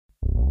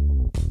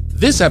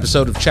This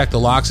episode of Check the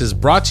Locks is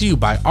brought to you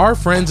by our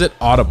friends at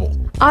Audible.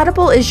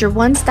 Audible is your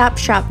one-stop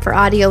shop for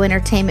audio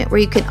entertainment where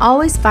you can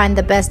always find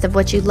the best of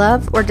what you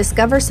love or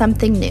discover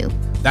something new.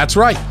 That's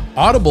right.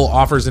 Audible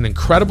offers an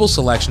incredible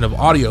selection of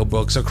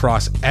audiobooks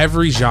across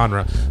every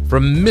genre,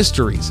 from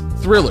mysteries,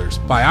 thrillers,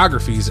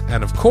 biographies,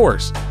 and of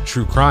course,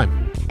 true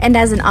crime. And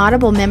as an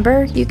Audible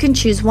member, you can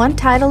choose one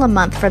title a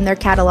month from their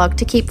catalog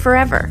to keep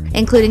forever,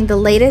 including the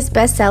latest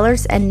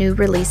bestsellers and new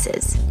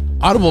releases.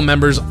 Audible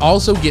members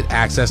also get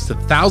access to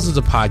thousands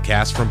of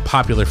podcasts from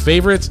popular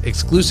favorites,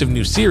 exclusive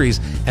new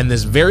series, and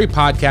this very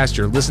podcast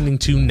you're listening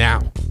to now.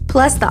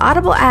 Plus, the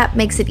Audible app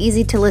makes it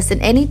easy to listen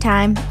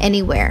anytime,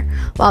 anywhere.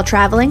 While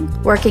traveling,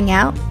 working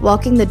out,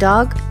 walking the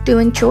dog,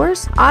 doing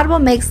chores, Audible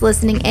makes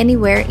listening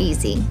anywhere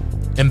easy.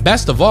 And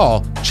best of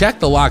all,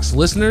 Check the Locks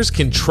listeners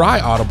can try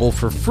Audible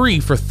for free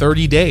for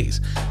 30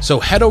 days.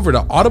 So head over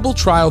to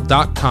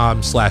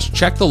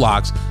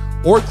audibletrial.com/checkthelocks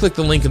or click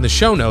the link in the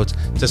show notes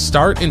to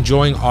start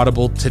enjoying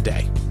Audible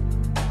today.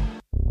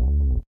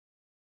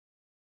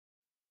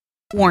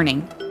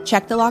 Warning.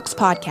 Check the Locks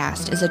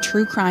podcast is a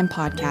true crime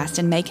podcast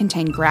and may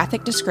contain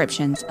graphic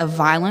descriptions of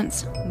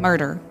violence,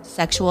 murder,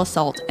 sexual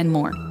assault, and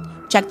more.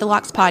 Check the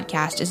Locks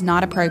podcast is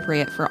not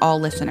appropriate for all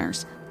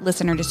listeners.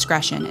 Listener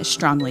discretion is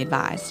strongly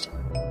advised.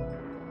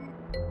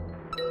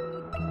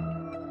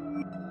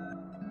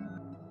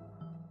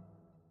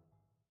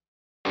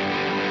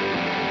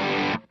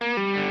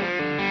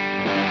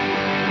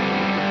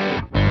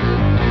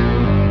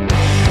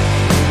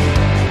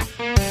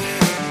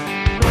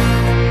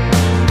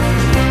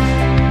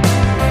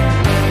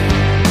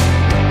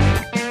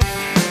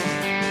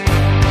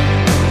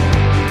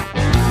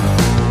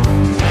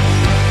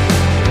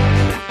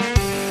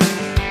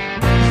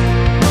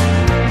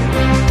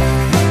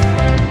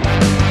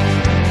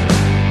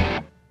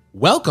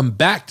 Welcome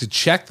back to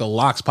Check the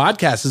Locks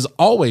podcast. As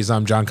always,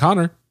 I'm John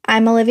Connor.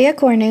 I'm Olivia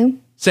Cornu.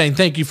 Saying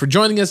thank you for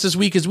joining us this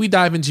week as we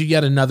dive into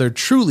yet another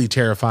truly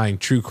terrifying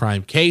true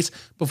crime case.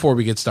 Before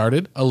we get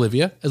started,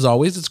 Olivia, as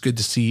always, it's good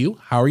to see you.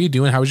 How are you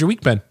doing? How was your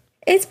week been?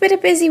 It's been a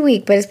busy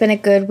week, but it's been a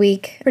good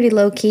week. Pretty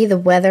low-key. The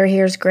weather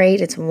here is great.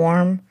 It's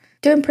warm.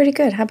 Doing pretty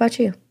good. How about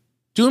you?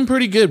 Doing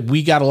pretty good.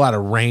 We got a lot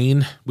of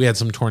rain. We had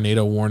some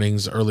tornado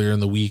warnings earlier in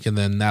the week, and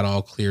then that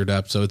all cleared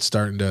up. So it's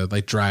starting to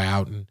dry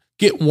out and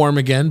get warm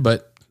again,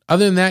 but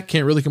other than that,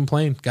 can't really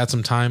complain. Got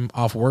some time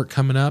off work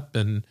coming up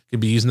and could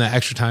be using that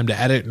extra time to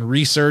edit and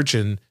research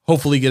and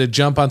hopefully get a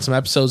jump on some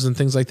episodes and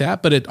things like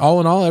that. But all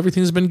in all,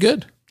 everything's been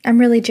good. I'm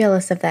really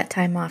jealous of that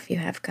time off you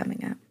have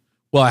coming up.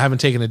 Well, I haven't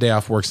taken a day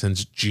off work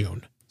since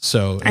June.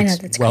 So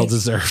it's well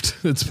deserved.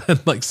 It's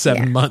been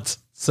 7 months.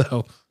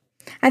 So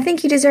I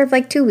think you deserve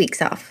 2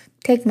 weeks off.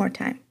 Take more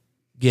time.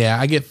 Yeah,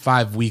 I get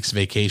 5 weeks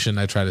vacation.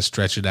 I try to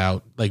stretch it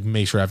out,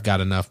 make sure I've got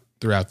enough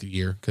throughout the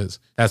year, because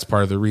that's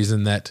part of the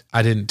reason that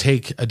I didn't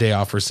take a day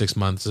off for 6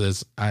 months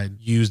is I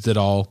used it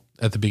all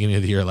at the beginning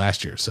of the year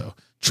last year. So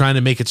trying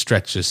to make it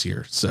stretch this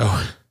year. So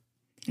I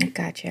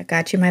got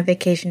you. My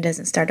vacation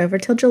doesn't start over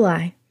till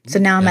July. So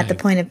now I'm at the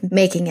point of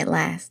making it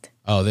last.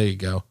 Oh, there you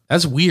go.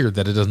 That's weird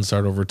that it doesn't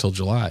start over till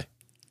July.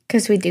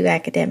 Because we do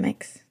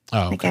academics.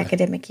 Oh, okay.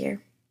 Academic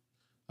year.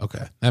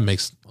 Okay. That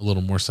makes a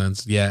little more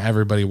sense. Yeah.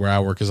 Everybody where I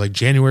work is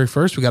January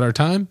 1st. We got our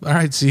time. All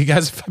right. See you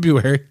guys in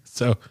February.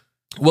 So,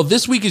 well,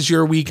 this week is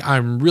your week.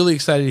 I'm really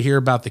excited to hear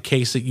about the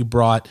case that you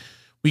brought.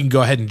 We can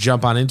go ahead and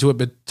jump on into it,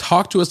 but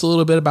talk to us a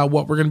little bit about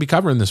what we're going to be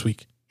covering this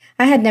week.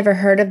 I had never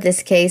heard of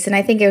this case, and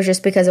I think it was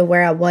just because of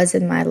where I was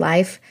in my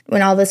life.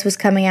 When all this was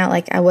coming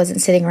out, I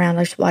wasn't sitting around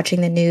just watching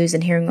the news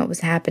and hearing what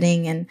was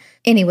happening. And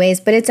anyways,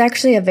 but it's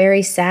actually a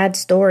very sad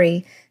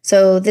story.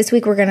 So this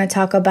week we're going to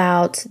talk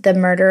about the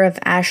murder of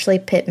Ashley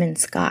Pittman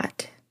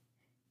Scott.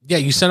 Yeah,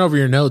 you sent over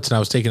your notes and I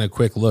was taking a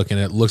quick look and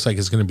it looks like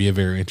it's going to be a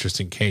very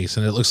interesting case.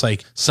 And it looks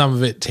like some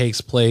of it takes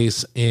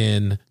place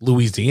in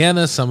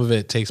Louisiana, some of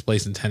it takes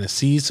place in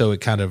Tennessee. So it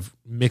kind of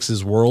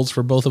mixes worlds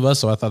for both of us.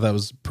 So I thought that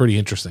was pretty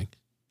interesting.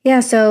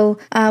 Yeah, so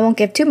I won't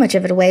give too much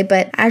of it away,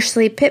 but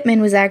Ashley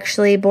Pittman was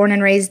actually born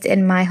and raised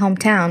in my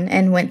hometown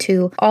and went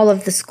to all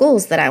of the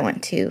schools that I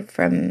went to,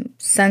 from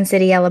Sun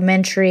City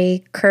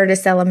Elementary,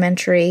 Curtis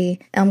Elementary,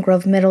 Elm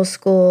Grove Middle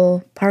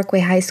School, Parkway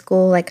High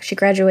School. She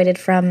graduated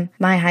from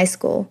my high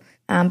school,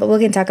 but we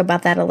can talk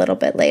about that a little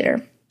bit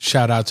later.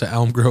 Shout out to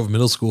Elm Grove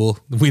Middle School.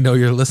 We know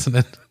you're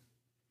listening.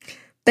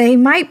 They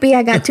might be.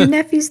 I got 2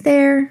 nephews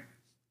there.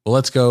 Well,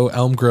 let's go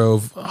Elm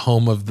Grove,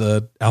 home of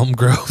the Elm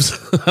Groves.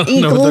 I don't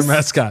Eagles. know what their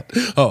mascot.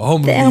 Oh,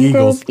 home the of the Elm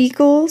Eagles. Grove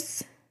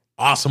Eagles.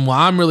 Awesome. Well,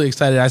 I'm really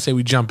excited. I say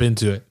we jump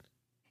into it.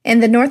 In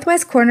the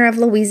northwest corner of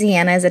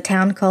Louisiana is a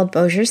town called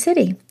Bossier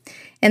City.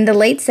 In the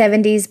late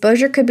 70s,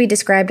 Bossier could be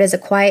described as a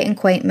quiet and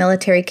quaint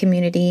military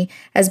community,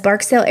 as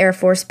Barksdale Air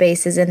Force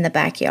Base is in the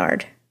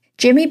backyard.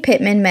 Jimmy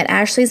Pittman met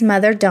Ashley's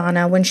mother,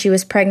 Donna, when she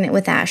was pregnant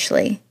with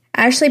Ashley.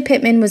 Ashley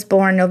Pittman was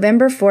born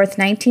November 4th,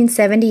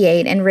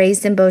 1978, and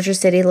raised in Bossier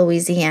City,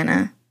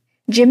 Louisiana.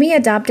 Jimmy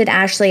adopted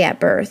Ashley at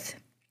birth.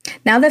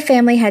 Now the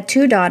family had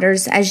 2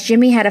 daughters, as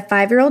Jimmy had a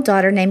 5-year-old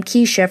daughter named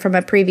Keisha from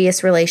a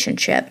previous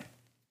relationship.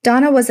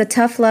 Donna was a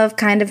tough love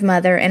kind of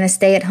mother and a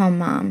stay-at-home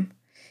mom.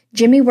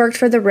 Jimmy worked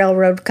for the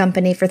railroad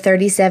company for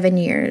 37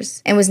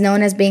 years and was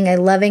known as being a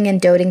loving and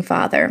doting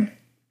father.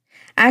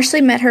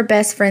 Ashley met her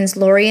best friends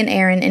Lori and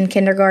Aaron in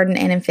kindergarten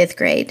and in 5th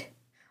grade.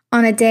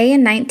 On a day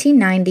in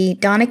 1990,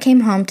 Donna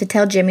came home to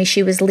tell Jimmy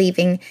she was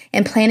leaving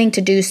and planning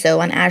to do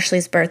so on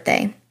Ashley's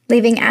birthday,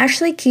 leaving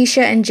Ashley,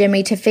 Keisha, and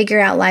Jimmy to figure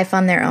out life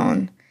on their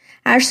own.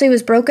 Ashley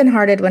was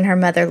brokenhearted when her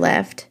mother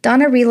left.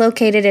 Donna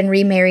relocated and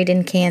remarried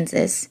in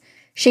Kansas.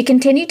 She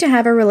continued to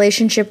have a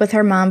relationship with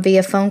her mom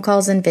via phone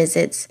calls and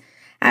visits.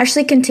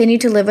 Ashley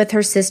continued to live with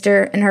her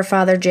sister and her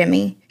father,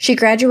 Jimmy. She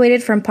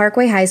graduated from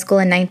Parkway High School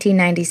in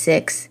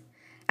 1996.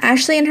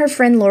 Ashley and her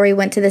friend Lori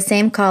went to the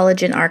same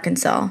college in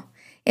Arkansas.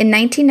 In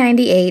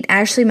 1998,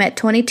 Ashley met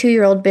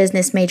 22-year-old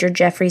business major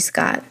Jeffrey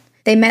Scott.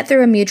 They met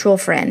through a mutual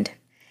friend.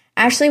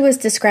 Ashley was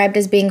described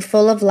as being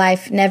full of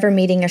life, never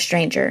meeting a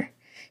stranger.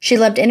 She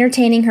loved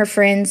entertaining her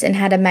friends and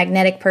had a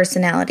magnetic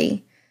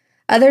personality.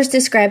 Others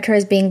described her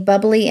as being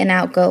bubbly and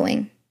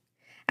outgoing.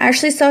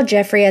 Ashley saw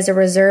Jeffrey as a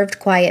reserved,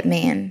 quiet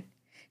man.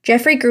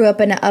 Jeffrey grew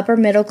up in an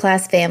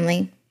upper-middle-class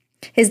family.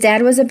 His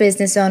dad was a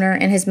business owner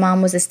and his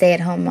mom was a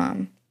stay-at-home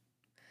mom.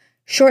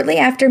 Shortly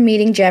after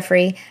meeting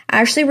Jeffrey,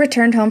 Ashley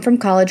returned home from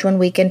college one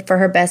weekend for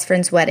her best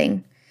friend's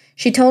wedding.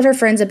 She told her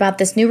friends about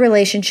this new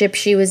relationship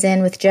she was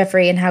in with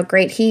Jeffrey and how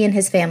great he and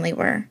his family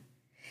were.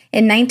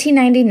 In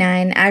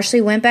 1999,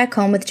 Ashley went back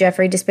home with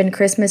Jeffrey to spend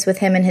Christmas with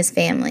him and his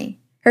family.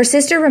 Her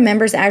sister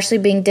remembers Ashley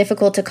being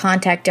difficult to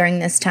contact during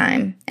this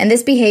time, and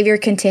this behavior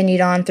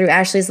continued on through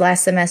Ashley's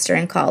last semester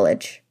in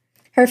college.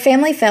 Her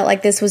family felt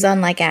like this was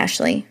unlike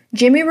Ashley.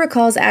 Jimmy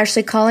recalls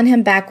Ashley calling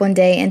him back one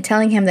day and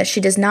telling him that she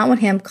does not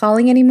want him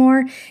calling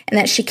anymore and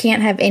that she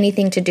can't have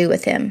anything to do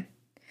with him.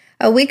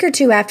 A week or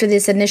two after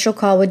this initial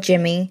call with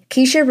Jimmy,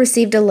 Keisha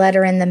received a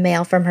letter in the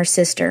mail from her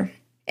sister.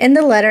 In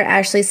the letter,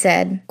 Ashley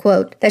said,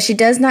 quote, that she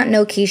does not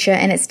know Keisha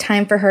and it's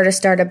time for her to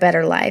start a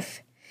better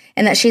life,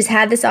 and that she's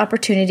had this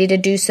opportunity to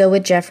do so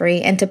with Jeffrey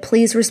and to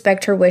please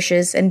respect her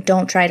wishes and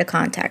don't try to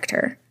contact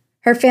her.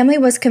 Her family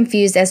was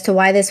confused as to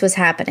why this was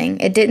happening.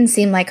 It didn't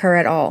seem like her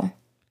at all.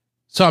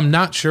 So I'm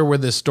not sure where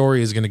this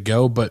story is going to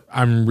go, but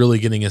I'm really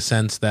getting a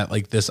sense that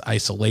like this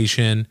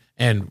isolation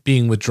and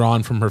being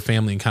withdrawn from her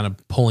family and kind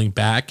of pulling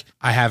back,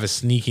 I have a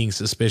sneaking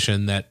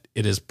suspicion that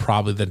it is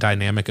probably the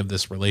dynamic of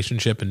this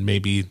relationship, and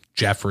maybe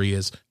Jeffrey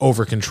is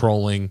over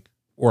controlling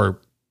or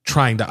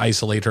trying to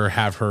isolate her,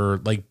 have her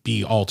like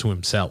be all to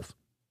himself.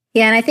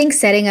 Yeah, and I think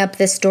setting up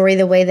this story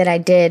the way that I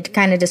did,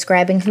 kind of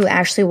describing who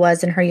Ashley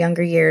was in her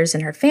younger years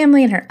and her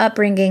family and her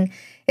upbringing,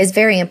 is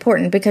very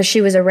important because she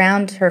was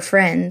around her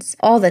friends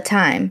all the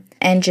time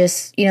and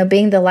just,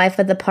 being the life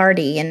of the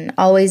party and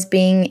always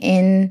being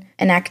in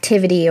an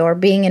activity or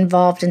being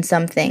involved in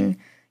something,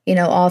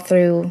 all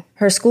through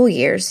her school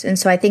years. And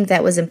so I think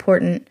that was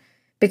important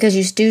because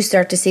you do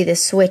start to see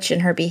this switch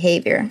in her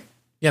behavior.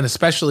 Yeah, and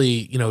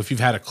especially, if you've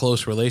had a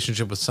close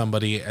relationship with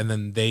somebody and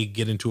then they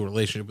get into a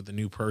relationship with a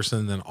new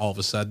person, then all of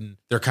a sudden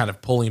they're kind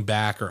of pulling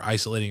back or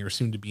isolating or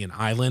seem to be an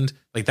island.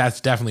 Like that's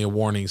definitely a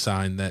warning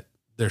sign that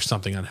there's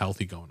something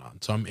unhealthy going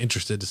on. So I'm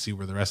interested to see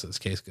where the rest of this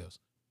case goes.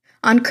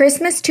 On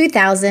Christmas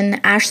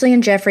 2000, Ashley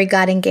and Jeffrey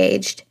got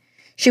engaged.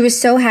 She was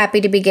so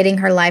happy to be getting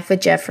her life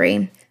with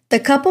Jeffrey. The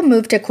couple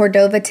moved to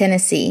Cordova,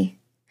 Tennessee.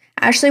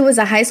 Ashley was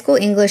a high school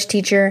English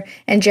teacher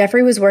and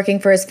Jeffrey was working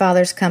for his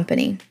father's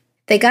company.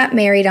 They got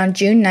married on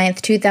June 9,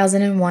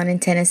 2001 in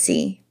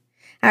Tennessee.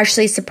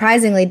 Ashley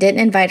surprisingly didn't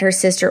invite her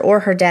sister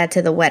or her dad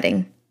to the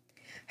wedding.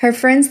 Her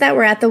friends that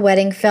were at the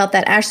wedding felt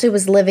that Ashley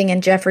was living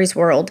in Jeffrey's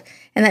world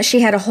and that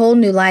she had a whole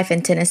new life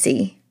in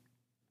Tennessee.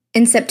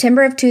 In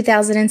September of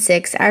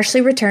 2006,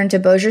 Ashley returned to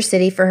Bossier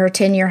City for her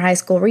 10-year high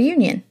school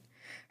reunion.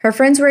 Her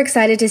friends were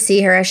excited to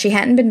see her as she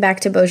hadn't been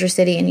back to Bossier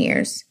City in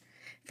years.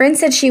 Friends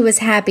said she was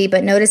happy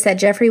but noticed that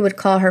Jeffrey would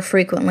call her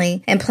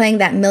frequently and playing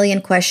that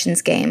million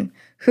questions game.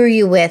 Who are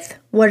you with?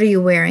 What are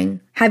you wearing?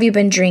 Have you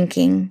been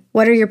drinking?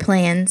 What are your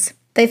plans?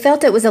 They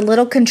felt it was a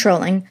little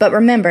controlling, but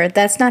remember,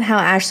 that's not how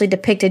Ashley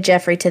depicted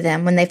Jeffrey to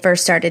them when they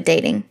first started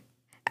dating.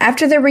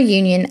 After the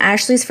reunion,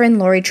 Ashley's friend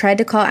Lori tried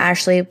to call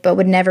Ashley but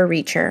would never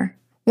reach her.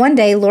 One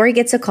day, Lori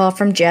gets a call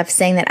from Jeff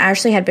saying that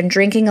Ashley had been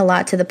drinking a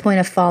lot to the point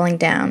of falling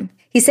down.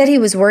 He said he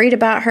was worried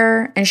about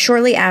her, and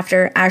shortly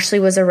after, Ashley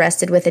was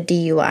arrested with a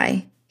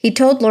DUI. He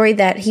told Lori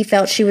that he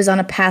felt she was on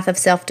a path of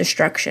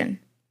self-destruction.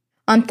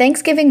 On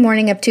Thanksgiving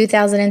morning of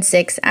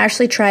 2006,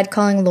 Ashley tried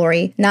calling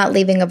Lori, not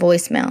leaving a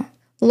voicemail.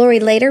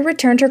 Lori later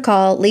returned her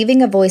call,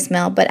 leaving a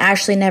voicemail, but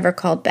Ashley never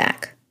called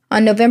back.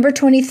 On November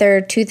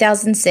 23,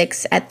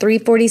 2006, at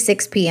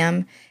 3:46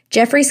 p.m.,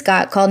 Jeffrey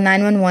Scott called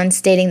 911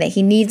 stating that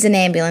he needs an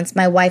ambulance,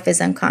 my wife is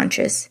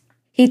unconscious.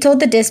 He told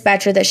the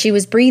dispatcher that she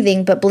was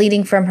breathing but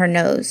bleeding from her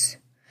nose.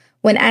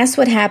 When asked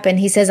what happened,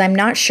 he says, I'm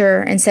not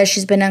sure, and says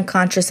she's been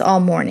unconscious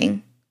all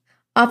morning.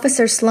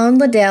 Officer Sloan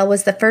Liddell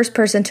was the first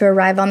person to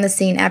arrive on the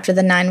scene after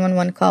the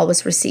 911 call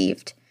was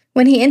received.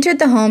 When he entered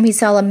the home, he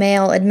saw a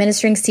male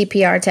administering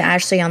CPR to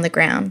Ashley on the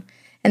ground,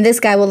 and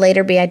this guy will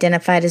later be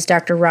identified as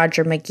Dr.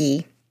 Roger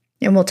McGee,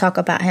 and we'll talk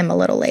about him a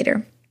little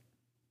later.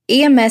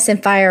 EMS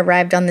and fire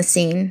arrived on the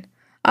scene.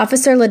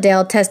 Officer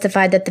Liddell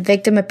testified that the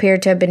victim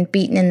appeared to have been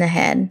beaten in the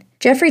head.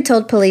 Jeffrey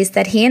told police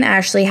that he and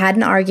Ashley had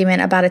an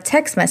argument about a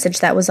text message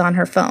that was on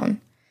her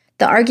phone.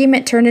 The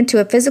argument turned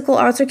into a physical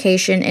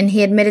altercation, and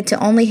he admitted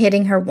to only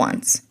hitting her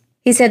once.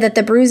 He said that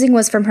the bruising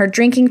was from her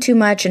drinking too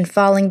much and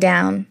falling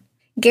down.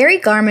 Gary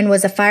Garman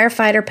was a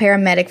firefighter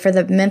paramedic for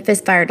the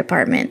Memphis Fire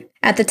Department.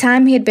 At the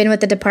time, he had been with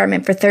the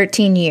department for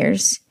 13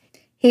 years.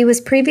 He was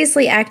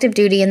previously active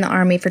duty in the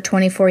Army for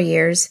 24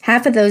 years.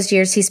 Half of those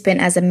years he spent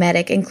as a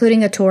medic,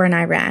 including a tour in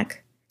Iraq.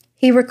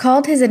 He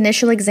recalled his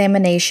initial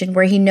examination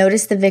where he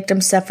noticed the victim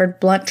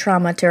suffered blunt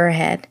trauma to her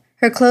head.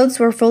 Her clothes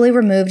were fully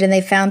removed, and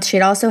they found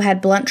she'd also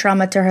had blunt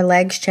trauma to her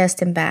legs,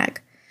 chest, and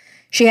back.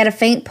 She had a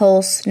faint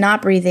pulse,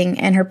 not breathing,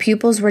 and her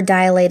pupils were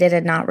dilated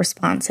and not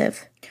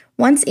responsive.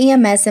 Once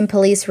EMS and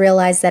police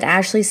realized that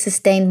Ashley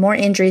sustained more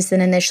injuries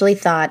than initially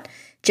thought,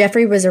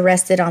 Jeffrey was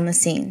arrested on the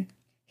scene.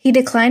 He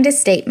declined his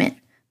statement.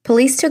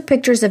 Police took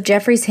pictures of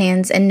Jeffrey's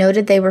hands and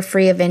noted they were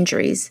free of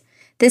injuries.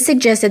 This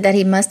suggested that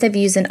he must have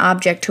used an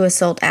object to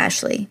assault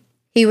Ashley.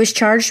 He was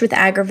charged with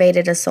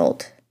aggravated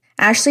assault.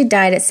 Ashley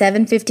died at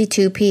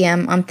 7:52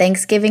 p.m. on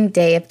Thanksgiving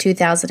Day of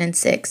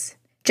 2006.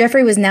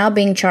 Jeffrey was now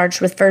being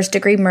charged with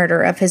first-degree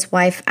murder of his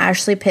wife,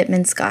 Ashley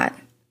Pittman Scott.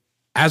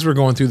 As we're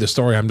going through the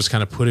story, I'm just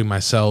kind of putting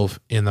myself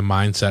in the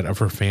mindset of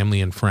her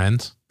family and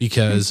friends,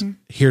 because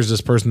here's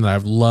this person that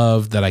I've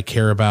loved, that I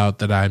care about,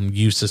 that I'm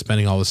used to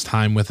spending all this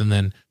time with. And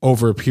then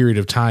over a period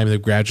of time, they've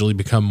gradually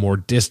become more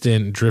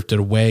distant, drifted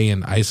away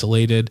and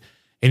isolated.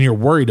 And you're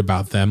worried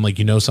about them. Like,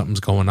 you know, something's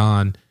going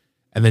on.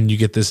 And then you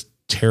get this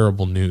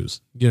terrible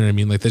news. You know what I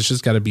mean? Like, this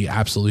just got to be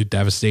absolutely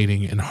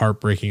devastating and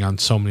heartbreaking on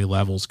so many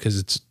levels, because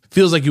it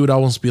feels like you would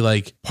almost be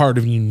like part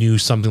of you knew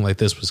something like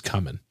this was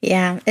coming.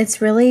 Yeah, it's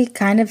really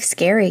kind of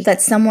scary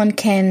that someone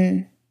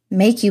can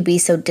make you be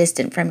so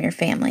distant from your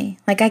family.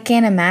 Like, I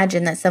can't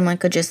imagine that someone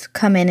could just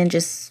come in and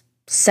just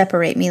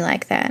separate me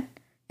like that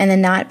and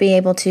then not be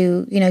able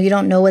to, you know, you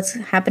don't know what's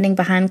happening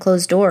behind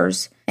closed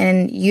doors.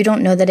 And you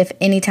don't know that if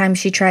anytime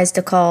she tries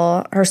to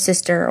call her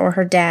sister or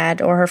her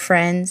dad or her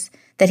friends,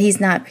 that he's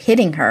not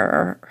hitting her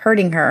or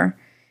hurting her,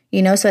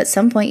 you know, so at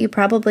some point you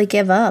probably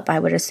give up, I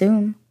would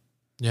assume.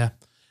 Yeah.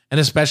 And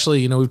especially,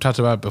 you know, we've talked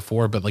about it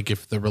before, but like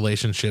if the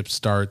relationship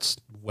starts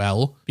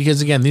well,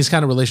 because again, these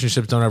kind of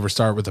relationships don't ever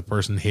start with a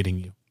person hitting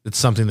you. It's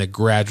something that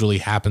gradually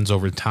happens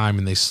over time,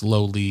 and they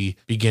slowly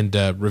begin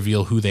to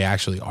reveal who they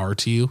actually are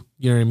to you.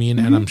 You know what I mean?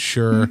 And I'm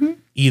sure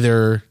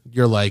either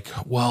you're like,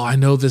 well, I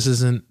know this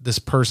isn't this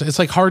person. It's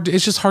like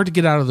it's just hard to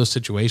get out of those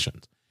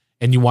situations.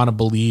 And you want to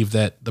believe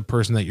that the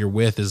person that you're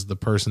with is the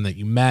person that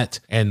you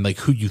met and like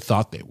who you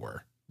thought they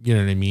were. You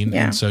know what I mean?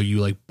 Yeah. And so you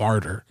like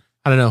barter.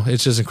 I don't know.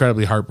 It's just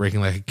incredibly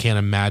heartbreaking. Like, I can't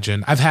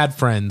imagine. I've had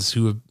friends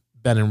who have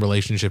been in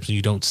relationships and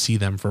you don't see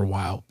them for a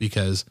while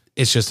because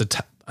it's just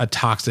a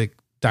toxic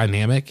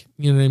dynamic.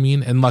 You know what I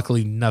mean? And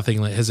luckily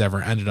nothing has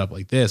ever ended up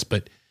like this,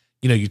 but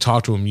you know, you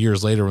talk to them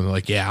years later when they're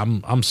like, yeah,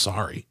 I'm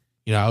sorry.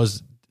 You know,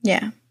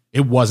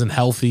 it wasn't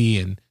healthy.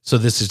 And so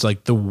this is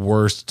like the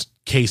worst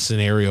case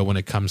scenario when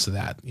it comes to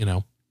that, you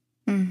know?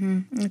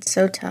 It's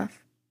so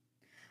tough.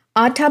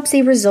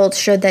 Autopsy results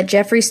showed that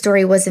Jeffrey's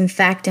story was in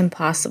fact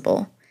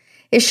impossible.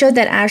 It showed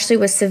that Ashley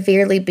was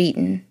severely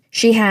beaten.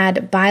 She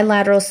had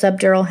bilateral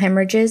subdural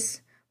hemorrhages,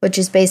 which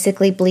is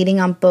basically bleeding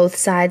on both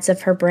sides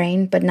of her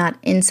brain, but not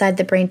inside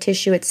the brain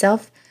tissue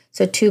itself.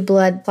 So 2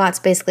 blood clots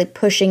basically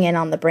pushing in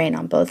on the brain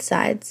on both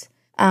sides.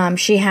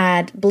 She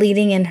had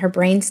bleeding in her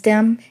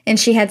brainstem, and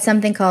she had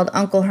something called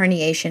uncal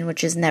herniation,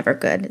 which is never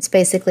good. It's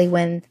basically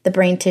when the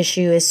brain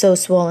tissue is so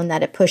swollen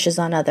that it pushes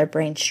on other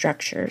brain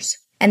structures.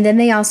 And then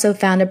they also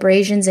found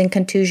abrasions and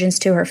contusions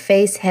to her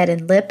face, head,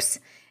 and lips,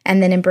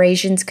 and then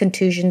abrasions,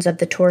 contusions of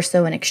the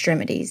torso and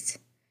extremities.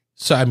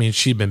 So, I mean,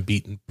 she'd been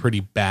beaten pretty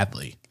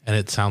badly, and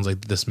it sounds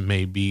like this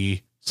may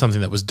be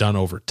something that was done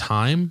over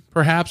time,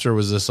 perhaps, or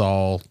was this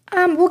all...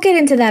 We'll get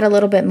into that a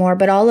little bit more,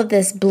 but all of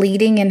this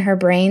bleeding in her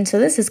brain, so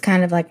this is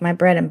kind of like my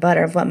bread and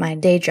butter of what my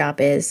day job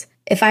is.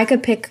 If I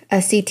could pick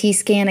a CT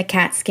scan, a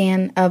CAT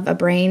scan of a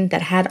brain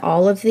that had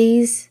all of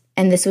these,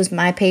 and this was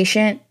my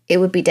patient, it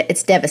would be,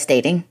 it's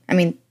devastating. I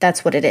mean,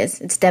 that's what it is.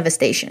 It's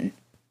devastation.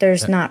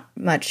 There's not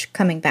much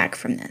coming back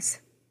from this.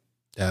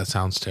 Yeah, that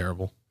sounds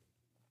terrible.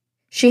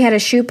 She had a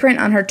shoe print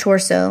on her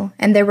torso,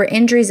 and there were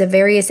injuries of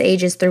various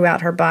ages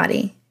throughout her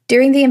body.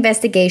 During the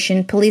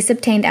investigation, police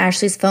obtained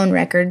Ashley's phone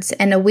records,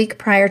 and a week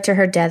prior to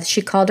her death,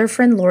 she called her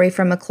friend Lori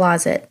from a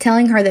closet,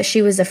 telling her that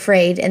she was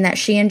afraid and that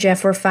she and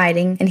Jeff were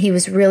fighting, and he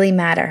was really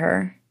mad at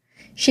her.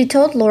 She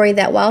told Lori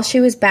that while she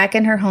was back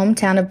in her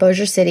hometown of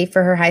Bossier City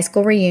for her high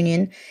school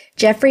reunion,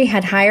 Jeffrey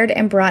had hired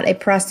and brought a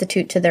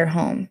prostitute to their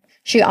home.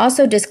 She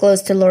also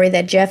disclosed to Lori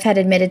that Jeff had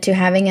admitted to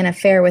having an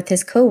affair with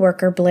his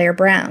co-worker Blair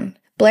Brown.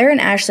 Blair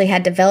and Ashley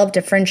had developed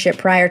a friendship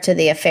prior to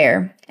the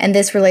affair, and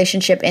this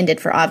relationship ended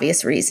for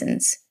obvious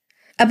reasons.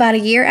 About a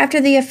year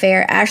after the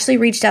affair, Ashley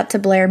reached out to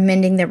Blair,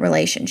 mending their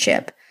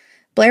relationship.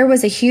 Blair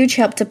was a huge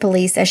help to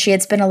police as she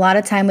had spent a lot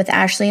of time with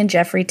Ashley and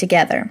Jeffrey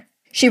together.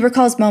 She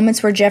recalls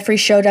moments where Jeffrey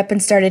showed up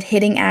and started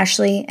hitting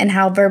Ashley and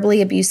how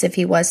verbally abusive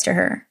he was to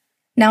her.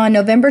 Now, on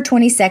November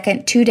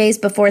 22nd, 2 days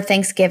before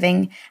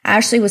Thanksgiving,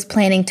 Ashley was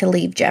planning to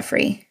leave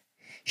Jeffrey.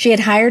 She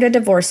had hired a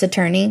divorce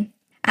attorney.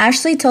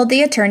 Ashley told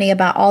the attorney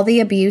about all the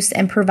abuse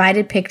and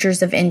provided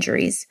pictures of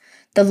injuries.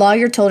 The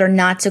lawyer told her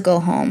not to go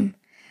home.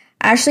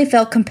 Ashley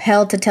felt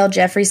compelled to tell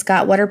Jeffrey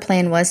Scott what her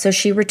plan was, so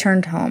she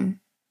returned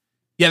home.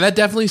 Yeah, that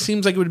definitely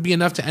seems like it would be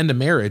enough to end a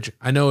marriage.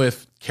 I know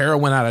if Kara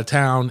went out of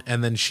town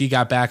and then she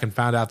got back and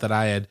found out that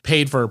I had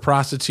paid for a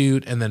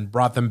prostitute and then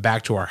brought them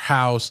back to our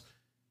house,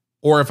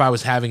 or if I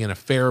was having an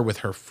affair with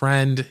her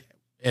friend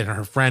and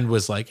her friend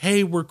was like,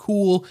 hey, we're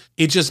cool,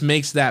 it just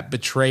makes that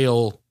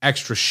betrayal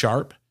extra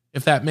sharp,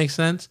 if that makes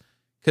sense.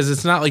 Because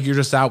it's not like you're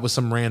just out with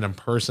some random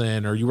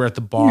person or you were at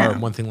the bar and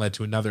one thing led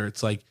to another.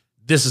 It's like,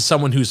 this is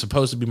someone who's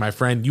supposed to be my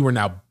friend. You are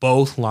now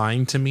both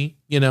lying to me,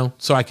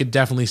 So I could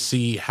definitely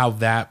see how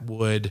that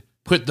would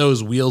put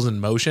those wheels in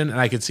motion. And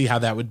I could see how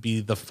that would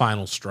be the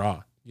final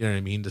straw. You know what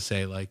I mean? To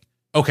say like,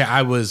 okay,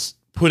 I was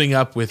putting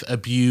up with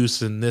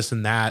abuse and this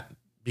and that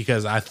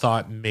because I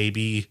thought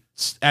maybe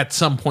at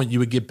some point you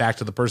would get back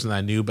to the person that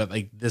I knew. But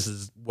like, this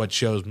is what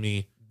shows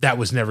me that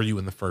was never you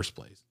in the first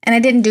place. And I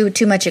didn't do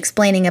too much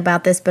explaining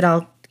about this, but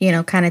I'll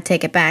kind of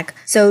take it back.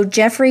 So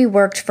Jeffrey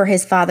worked for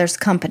his father's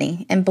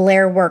company, and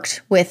Blair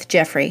worked with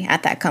Jeffrey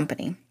at that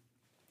company.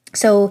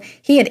 So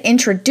he had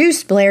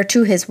introduced Blair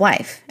to his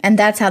wife, and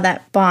that's how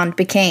that bond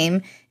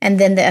became, and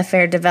then the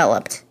affair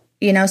developed.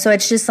 So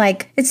it's just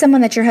like, it's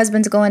someone that your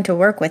husband's going to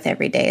work with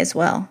every day as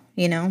well,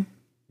 Yeah.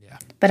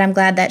 But I'm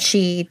glad that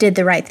she did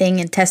the right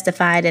thing and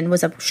testified and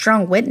was a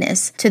strong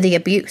witness to the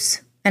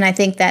abuse. And I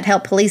think that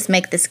helped police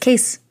make this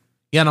case.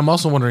 Yeah, and I'm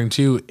also wondering,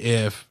 too,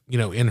 if,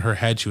 in her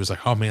head, she was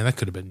like, oh, man, that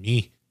could have been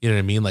me. You know what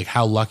I mean? Like,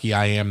 how lucky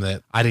I am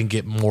that I didn't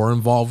get more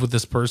involved with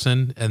this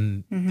person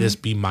and this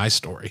be my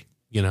story,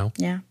 Yeah.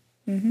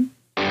 Mm-hmm.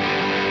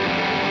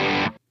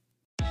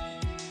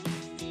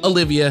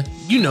 Olivia,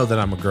 you know that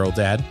I'm a girl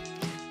dad.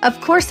 Of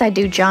course I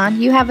do,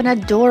 John. You have an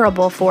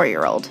adorable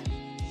 4-year-old.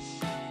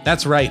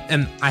 That's right,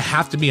 and I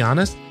have to be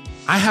honest,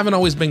 I haven't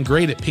always been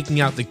great at picking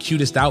out the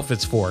cutest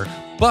outfits for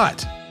her,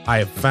 but I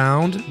have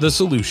found the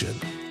solution.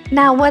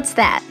 Now, what's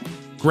that?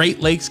 Great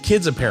Lakes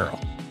Kids Apparel.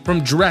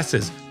 From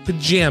dresses,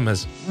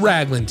 pajamas,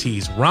 raglan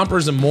tees,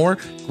 rompers, and more,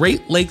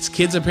 Great Lakes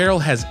Kids Apparel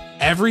has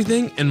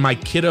everything, and my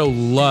kiddo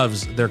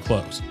loves their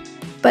clothes.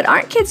 But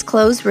aren't kids'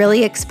 clothes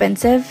really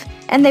expensive?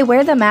 And they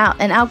wear them out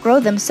and outgrow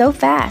them so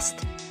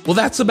fast. Well,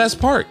 that's the best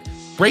part.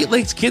 Great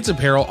Lakes Kids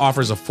Apparel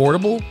offers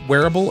affordable,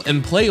 wearable,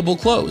 and playable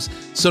clothes,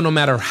 so no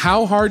matter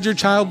how hard your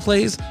child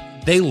plays,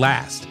 they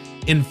last.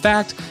 In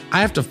fact,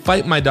 I have to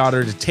fight my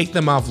daughter to take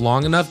them off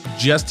long enough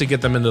just to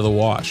get them into the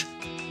wash.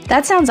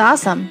 That sounds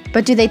awesome,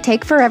 but do they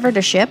take forever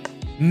to ship?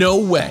 No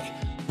way.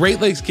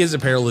 Great Lakes Kids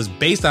Apparel is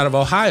based out of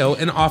Ohio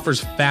and offers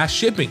fast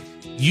shipping,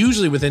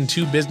 usually within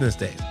 2 business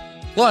days.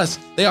 Plus,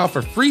 they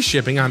offer free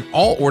shipping on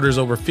all orders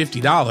over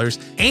 $50,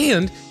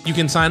 and you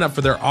can sign up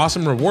for their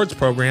awesome rewards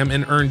program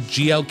and earn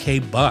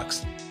GLK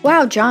bucks.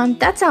 Wow, John,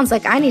 that sounds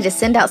like I need to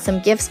send out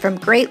some gifts from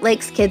Great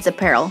Lakes Kids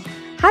Apparel.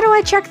 How do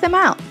I check them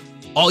out?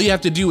 All you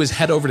have to do is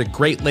head over to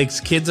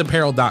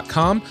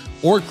GreatLakesKidsApparel.com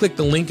or click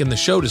the link in the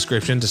show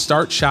description to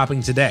start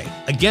shopping today.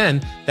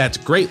 Again, that's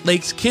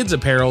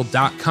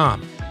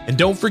GreatLakesKidsApparel.com. And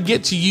don't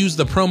forget to use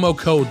the promo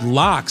code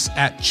LOCKS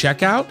at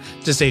checkout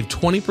to save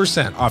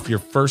 20% off your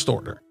first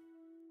order.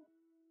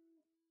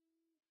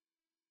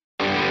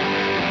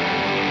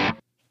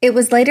 It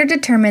was later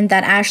determined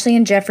that Ashley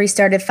and Jeffrey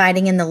started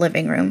fighting in the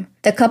living room.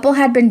 The couple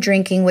had been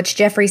drinking, which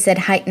Jeffrey said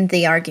heightened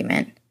the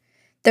argument.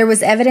 There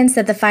was evidence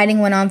that the fighting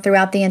went on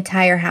throughout the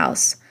entire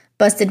house.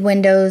 Busted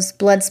windows,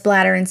 blood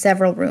splatter in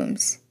several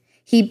rooms.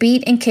 He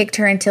beat and kicked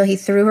her until he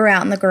threw her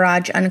out in the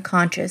garage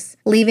unconscious,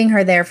 leaving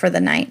her there for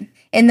the night.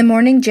 In the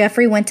morning,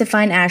 Jeffrey went to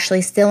find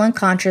Ashley still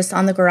unconscious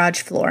on the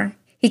garage floor.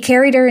 He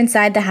carried her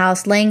inside the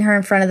house, laying her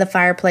in front of the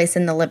fireplace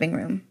in the living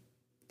room.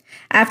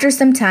 After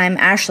some time,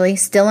 Ashley,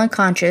 still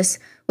unconscious,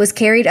 was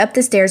carried up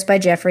the stairs by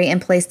Jeffrey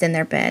and placed in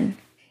their bed.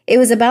 It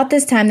was about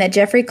this time that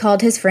Jeffrey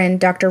called his friend,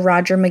 Dr.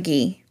 Roger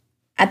McGee.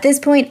 At this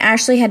point,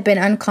 Ashley had been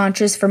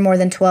unconscious for more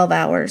than 12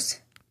 hours.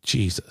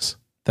 Jesus,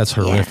 that's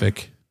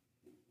horrific.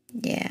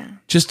 Yeah.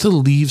 Just to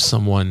leave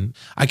someone,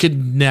 I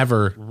could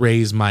never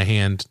raise my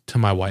hand to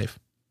my wife.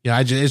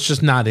 It's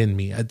just not in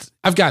me.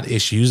 I've got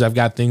issues. I've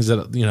got things that,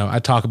 I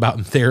talk about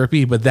in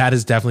therapy, but that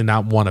is definitely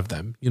not one of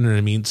them. You know what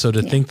I mean? So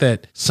to think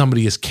that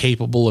somebody is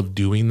capable of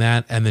doing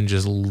that and then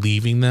just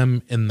leaving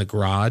them in the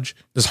garage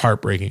is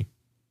heartbreaking.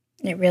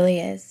 It really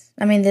is.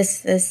 I mean,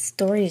 this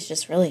story is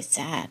just really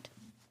sad.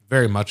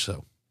 Very much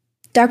so.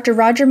 Dr.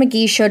 Roger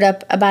McGee showed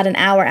up about an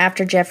hour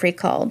after Jeffrey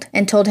called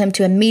and told him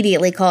to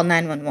immediately call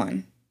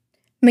 911.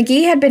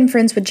 McGee had been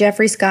friends with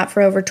Jeffrey Scott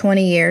for over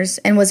 20 years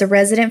and was a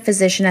resident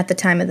physician at the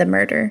time of the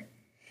murder.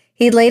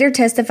 He later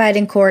testified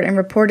in court and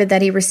reported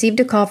that he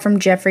received a call from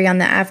Jeffrey on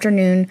the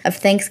afternoon of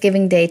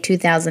Thanksgiving Day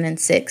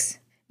 2006.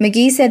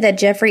 McGee said that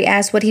Jeffrey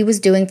asked what he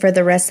was doing for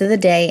the rest of the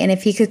day and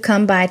if he could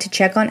come by to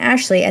check on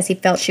Ashley as he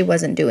felt she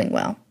wasn't doing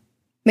well.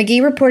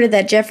 McGee reported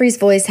that Jeffrey's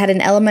voice had an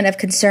element of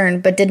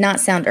concern but did not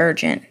sound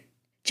urgent.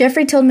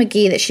 Jeffrey told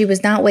McGee that she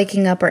was not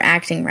waking up or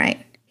acting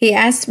right. He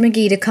asked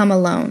McGee to come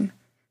alone.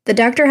 The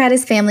doctor had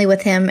his family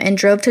with him and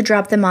drove to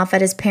drop them off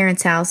at his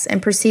parents' house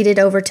and proceeded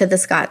over to the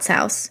Scotts'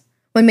 house.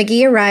 When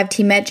McGee arrived,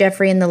 he met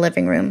Jeffrey in the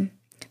living room.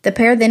 The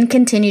pair then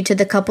continued to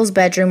the couple's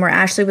bedroom where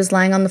Ashley was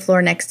lying on the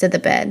floor next to the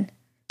bed.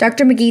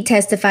 Dr. McGee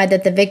testified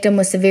that the victim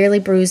was severely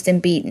bruised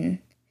and beaten.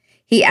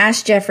 He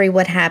asked Jeffrey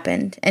what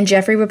happened, and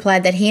Jeffrey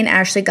replied that he and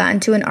Ashley got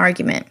into an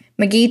argument.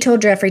 McGee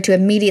told Jeffrey to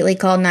immediately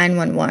call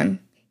 911.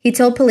 He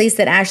told police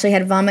that Ashley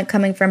had vomit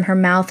coming from her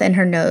mouth and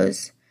her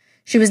nose.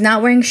 She was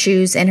not wearing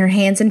shoes, and her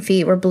hands and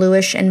feet were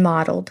bluish and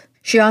mottled.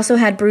 She also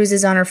had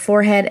bruises on her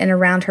forehead and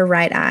around her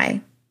right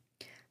eye.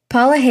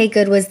 Paula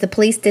Haygood was the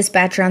police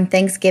dispatcher on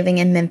Thanksgiving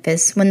in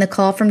Memphis when the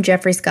call from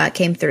Jeffrey Scott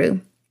came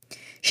through.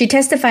 She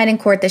testified in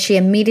court that she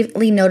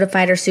immediately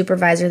notified her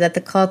supervisor that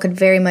the call could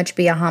very much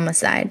be a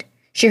homicide.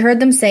 She heard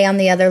them say on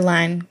the other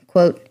line,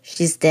 quote,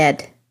 "She's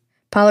dead."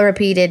 Paula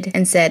repeated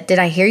and said, "Did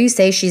I hear you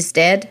say she's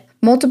dead?"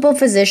 Multiple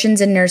physicians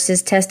and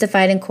nurses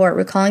testified in court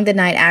recalling the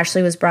night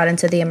Ashley was brought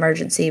into the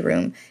emergency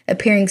room,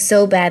 appearing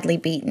so badly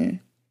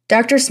beaten.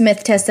 Dr.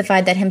 Smith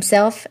testified that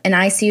himself, an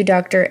ICU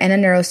doctor, and a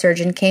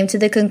neurosurgeon came to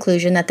the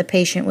conclusion that the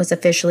patient was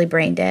officially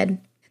brain dead.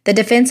 The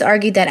defense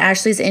argued that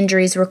Ashley's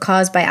injuries were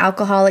caused by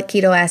alcoholic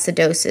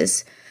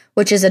ketoacidosis,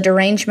 which is a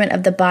derangement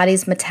of the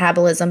body's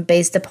metabolism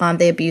based upon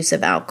the abuse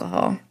of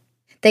alcohol.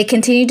 They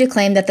continued to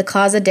claim that the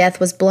cause of death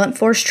was blunt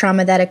force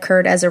trauma that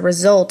occurred as a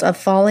result of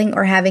falling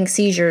or having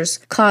seizures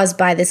caused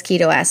by this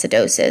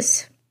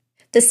ketoacidosis.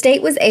 The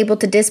state was able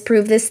to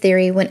disprove this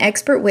theory when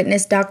expert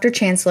witness Dr.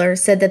 Chancellor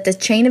said that the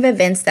chain of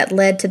events that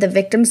led to the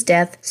victim's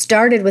death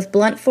started with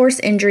blunt force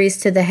injuries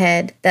to the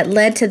head that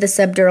led to the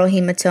subdural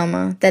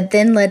hematoma, that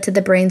then led to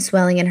the brain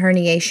swelling and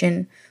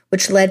herniation,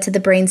 which led to the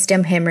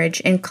brainstem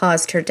hemorrhage and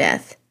caused her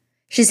death.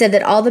 She said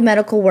that all the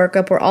medical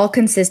workup were all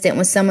consistent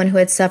with someone who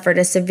had suffered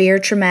a severe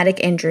traumatic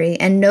injury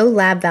and no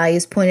lab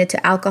values pointed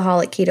to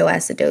alcoholic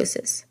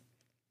ketoacidosis.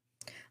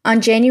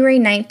 On January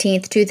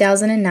 19,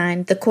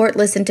 2009, the court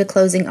listened to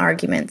closing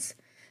arguments.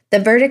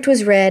 The verdict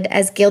was read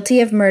as guilty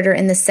of murder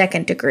in the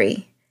second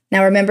degree.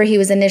 Now remember, he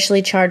was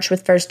initially charged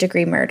with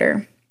first-degree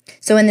murder.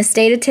 So in the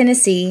state of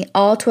Tennessee,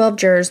 all 12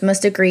 jurors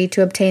must agree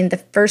to obtain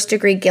the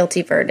first-degree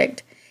guilty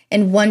verdict,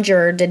 and one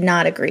juror did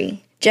not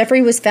agree.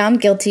 Jeffrey was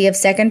found guilty of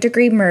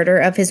second-degree murder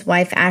of his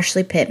wife,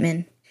 Ashley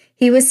Pittman.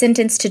 He was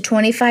sentenced to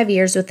 25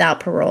 years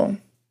without parole.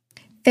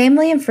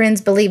 Family and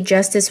friends believe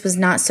justice was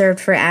not served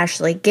for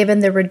Ashley, given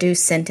the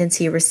reduced sentence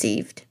he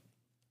received.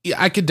 Yeah,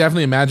 I could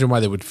definitely imagine why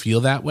they would feel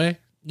that way.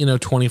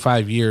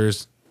 25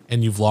 years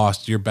and you've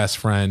lost your best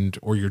friend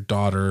or your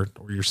daughter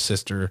or your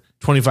sister.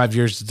 25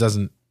 years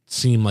doesn't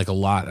seem like a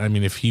lot. I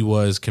mean, if he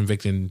was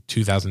convicted in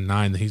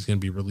 2009, then he's going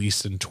to be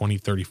released in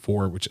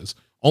 2034, which is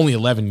only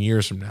 11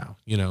 years from now,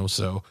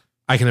 so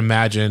I can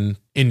imagine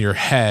in your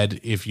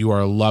head, if you are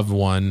a loved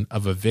one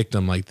of a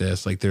victim like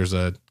this, like there's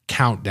a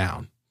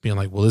countdown being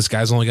like, well, this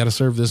guy's only got to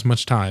serve this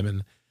much time.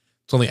 And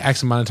it's only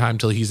X amount of time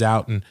till he's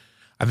out. And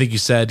I think you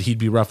said he'd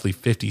be roughly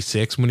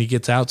 56 when he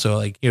gets out. So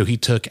he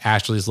took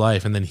Ashley's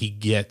life and then he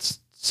gets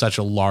such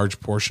a large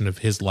portion of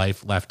his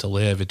life left to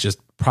live. It just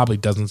probably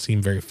doesn't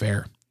seem very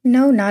fair.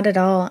 No, not at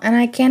all. And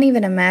I can't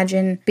even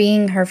imagine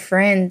being her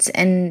friend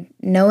and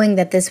knowing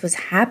that this was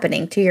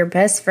happening to your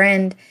best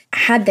friend.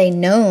 Had they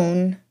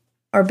known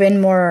or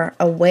been more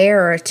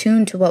aware or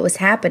attuned to what was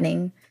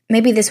happening,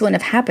 maybe this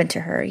wouldn't have happened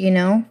to her,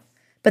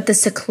 But the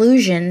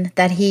seclusion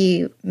that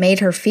he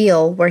made her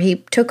feel, where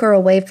he took her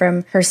away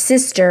from her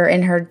sister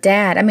and her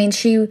dad. I mean,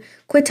 she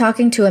quit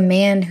talking to a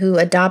man who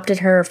adopted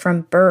her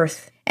from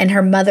birth, and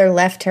her mother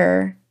left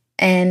her.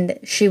 And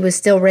she was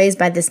still raised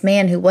by this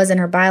man who wasn't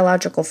her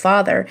biological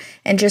father.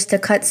 And just to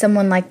cut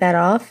someone like that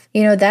off,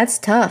 that's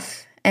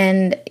tough.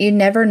 And you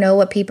never know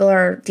what people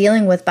are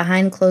dealing with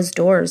behind closed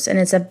doors. And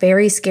it's a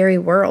very scary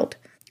world.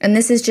 And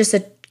this is just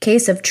a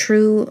case of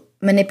true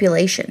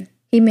manipulation.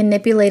 He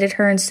manipulated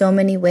her in so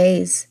many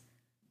ways.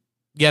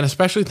 Yeah, and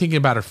especially thinking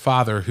about her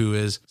father, who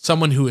is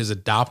someone who has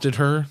adopted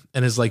her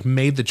and has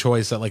made the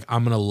choice that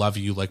I'm going to love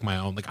you like my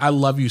own. I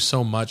love you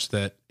so much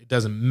that it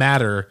doesn't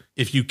matter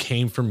if you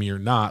came from me or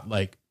not.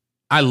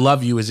 I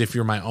love you as if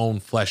you're my own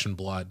flesh and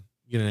blood.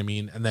 You know what I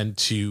mean? And then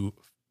to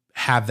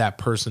have that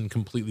person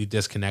completely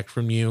disconnect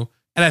from you.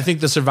 And I think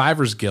the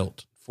survivor's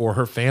guilt for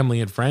her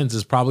family and friends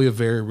is probably a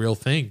very real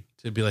thing.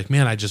 To be like,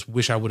 man, I just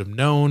wish I would have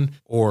known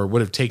or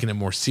would have taken it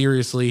more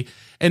seriously.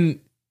 And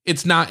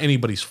it's not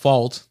anybody's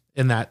fault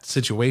in that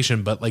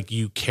situation, but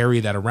you carry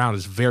that around.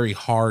 It's very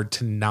hard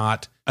to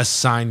not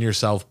assign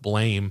yourself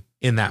blame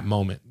in that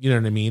moment. You know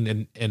what I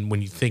mean? And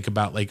when you think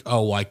about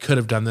oh, well, I could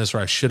have done this or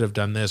I should have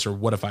done this or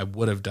what if I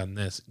would have done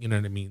this? You know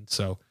what I mean?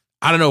 So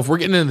I don't know if we're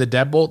getting into the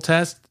deadbolt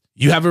test.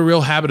 You have a real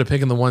habit of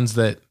picking the ones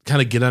that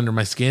kind of get under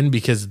my skin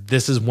because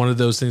this is one of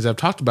those things I've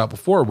talked about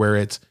before where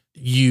it's,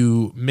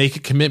 you make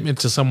a commitment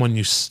to someone,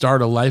 you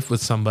start a life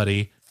with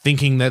somebody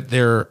thinking that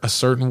they're a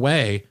certain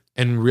way,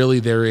 and really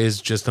there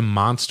is just a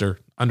monster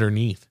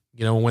underneath.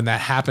 When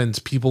that happens,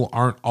 people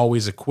aren't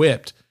always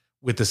equipped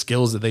with the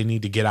skills that they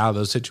need to get out of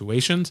those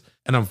situations.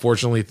 And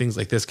unfortunately, things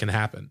like this can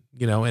happen,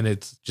 and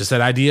it's just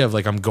that idea of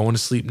like, I'm going to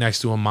sleep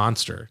next to a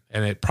monster.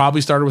 And it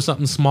probably started with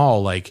something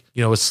small, like,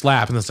 a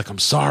slap. And it's like, I'm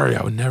sorry,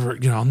 I would never,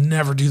 I'll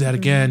never do that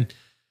again.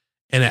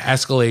 And it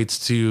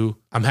escalates to,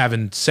 I'm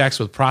having sex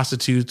with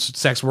prostitutes,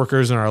 sex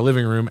workers in our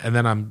living room. And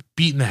then I'm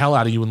beating the hell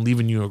out of you and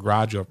leaving you in a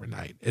garage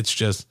overnight.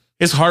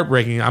 It's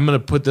heartbreaking. I'm going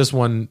to put this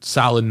one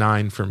solid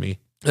 9 for me.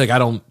 Like, I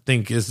don't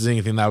think this is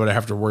anything that I would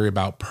have to worry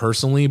about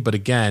personally. But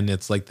again,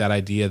 it's like that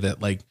idea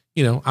that like,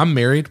 I'm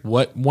married.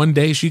 What one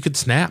day she could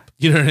snap,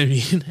 you know what I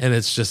mean? And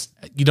it's just,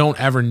 you don't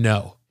ever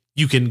know.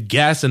 You can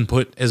guess and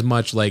put as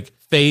much like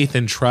faith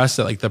and trust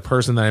that like the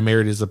person that I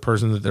married is the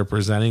person that they're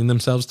presenting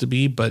themselves to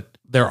be. But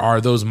there are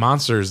those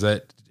monsters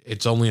that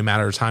it's only a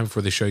matter of time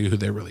before they show you who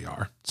they really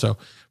are. So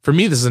for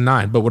me, this is a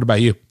 9. But what about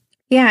you?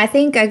 Yeah, I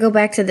think I go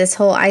back to this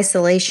whole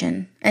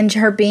isolation and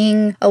her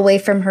being away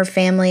from her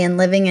family and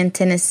living in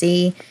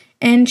Tennessee.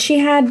 And she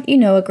had,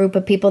 a group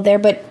of people there,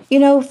 but,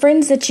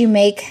 friends that you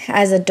make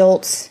as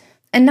adults,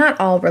 and not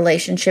all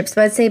relationships,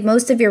 but I'd say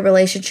most of your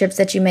relationships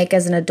that you make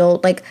as an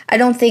adult, like, I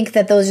don't think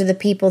that those are the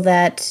people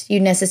that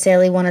you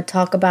necessarily want to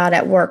talk about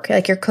at work,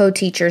 like your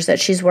co-teachers that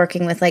she's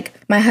working with, like,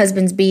 my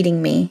husband's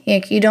beating me.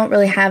 You don't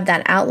really have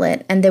that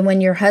outlet. And then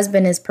when your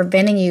husband is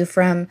preventing you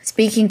from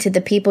speaking to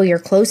the people you're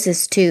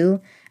closest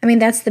to, I mean,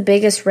 that's the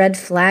biggest red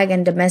flag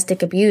in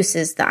domestic abuse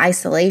is the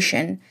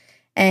isolation.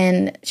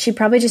 And she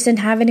probably just didn't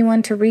have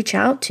anyone to reach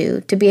out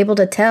to be able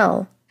to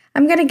tell.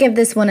 I'm going to give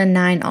this one a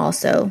 9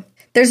 also.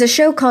 There's a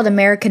show called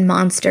American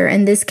Monster,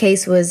 and this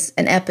case was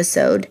an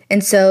episode.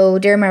 And so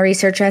during my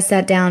research, I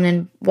sat down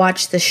and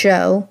watched the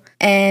show.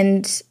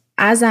 And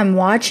as I'm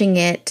watching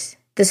it,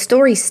 the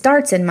story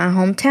starts in my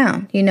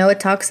hometown. It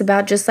talks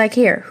about, just like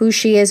here, who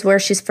she is, where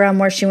she's from,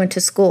 where she went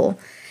to school.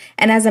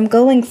 And as I'm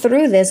going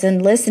through this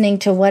and listening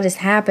to what is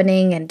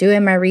happening and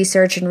doing my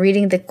research and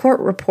reading the court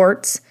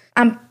reports,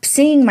 I'm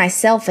seeing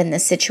myself in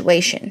this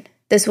situation.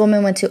 This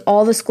woman went to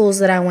all the schools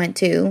that I went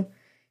to.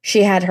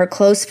 She had her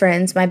close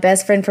friends. My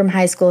best friend from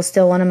high school is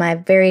still one of my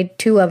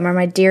two of them are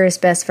my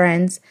dearest best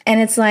friends. And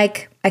it's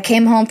like, I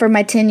came home for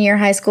my 10-year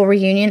high school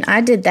reunion.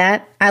 I did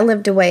that. I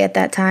lived away at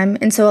that time.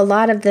 And so a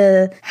lot of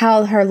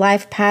how her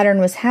life pattern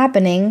was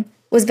happening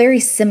was very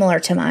similar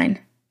to mine.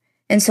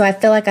 And so I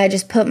feel like I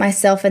just put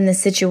myself in the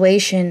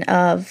situation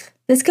of,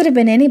 this could have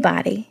been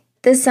anybody.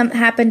 This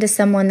happened to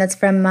someone that's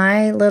from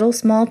my little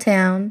small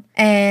town,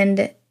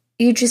 and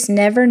you just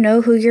never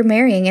know who you're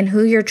marrying and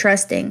who you're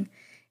trusting.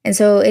 And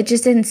so it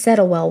just didn't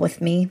settle well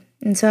with me.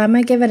 And so I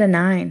might give it a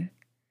 9.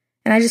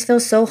 And I just feel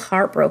so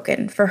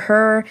heartbroken for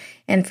her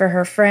and for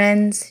her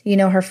friends.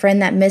 Her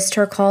friend that missed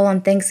her call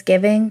on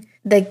Thanksgiving,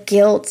 the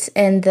guilt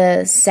and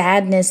the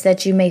sadness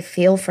that you may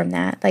feel from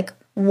that. Like,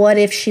 what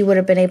if she would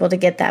have been able to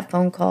get that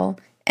phone call?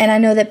 And I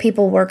know that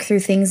people work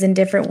through things in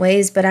different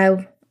ways, but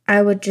I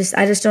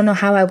just don't know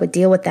how I would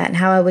deal with that and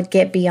how I would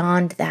get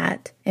beyond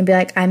that and be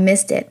like, I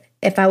missed it.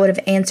 If I would have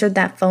answered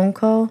that phone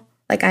call,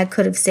 like, I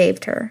could have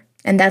saved her.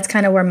 And that's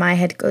kind of where my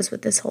head goes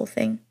with this whole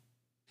thing.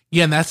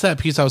 Yeah, and that's that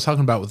piece I was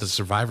talking about with the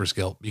survivor's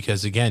guilt,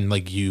 because again,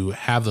 like, you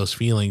have those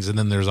feelings, and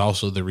then there's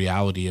also the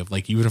reality of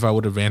like, even if I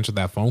would have answered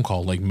that phone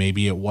call, like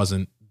maybe it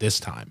wasn't this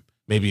time.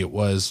 Maybe it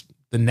was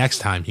the next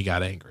time he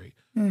got angry.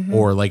 Mm-hmm.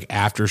 Or like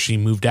after she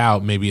moved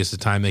out, maybe it's the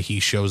time that he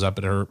shows up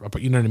at her,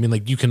 you know what I mean?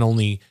 Like, you can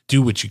only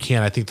do what you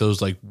can. I think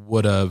those like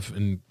would have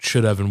and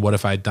should have, and what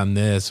if I'd done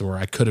this, or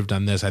I could have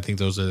done this. I think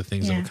those are the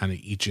things that will kind of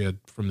eat you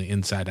from the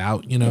inside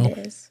out, It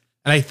is.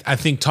 And I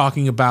think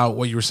talking about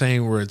what you were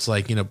saying, where it's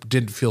like,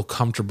 didn't feel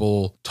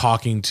comfortable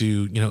talking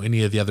to,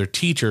 any of the other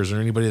teachers or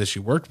anybody that she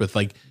worked with,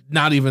 like,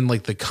 not even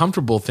like the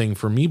comfortable thing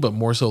for me, but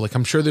more so like,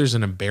 I'm sure there's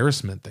an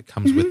embarrassment that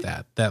comes with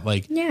that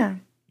like,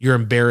 you're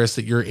embarrassed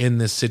that you're in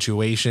this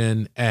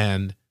situation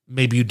and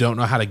maybe you don't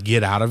know how to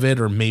get out of it,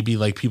 or maybe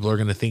like people are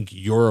going to think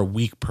you're a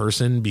weak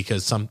person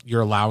because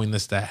you're allowing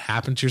this to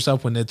happen to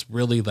yourself, when it's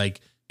really like,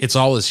 it's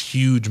all this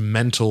huge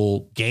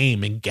mental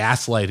game and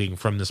gaslighting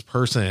from this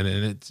person.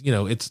 And it's,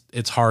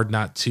 it's hard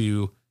not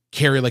to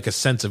carry like a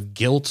sense of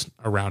guilt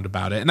around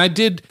about it. And I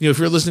did, if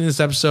you're listening to this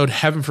episode,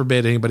 heaven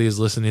forbid anybody is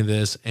listening to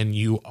this and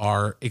you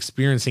are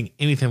experiencing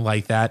anything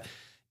like that.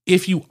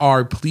 If you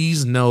are,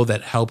 please know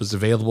that help is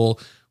available.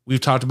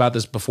 We've talked about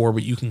this before,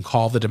 but you can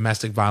call the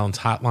domestic violence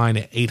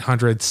hotline at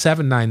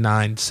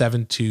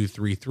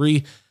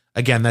 800-799-7233.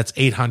 Again, that's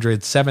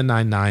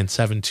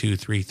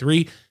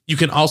 800-799-7233. You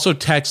can also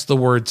text the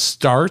word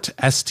START,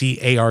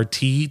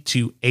 S-T-A-R-T,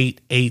 to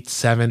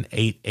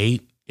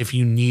 88788 if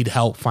you need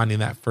help finding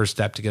that first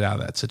step to get out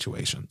of that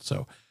situation.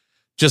 So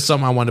just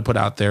something I wanted to put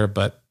out there.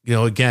 But,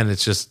 again,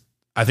 it's just,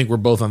 I think we're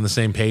both on the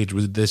same page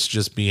with this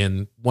just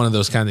being one of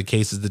those kind of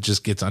cases that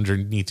just gets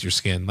underneath your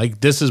skin. Like,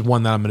 this is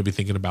one that I'm going to be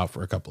thinking about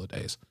for a couple of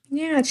days.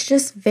 Yeah, it's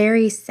just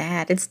very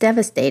sad. It's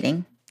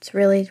devastating. It's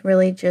really,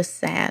 really just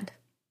sad.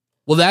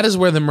 Well, that is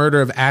where the murder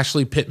of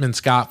Ashley Pittman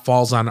Scott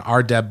falls on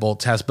our deadbolt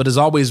test. But as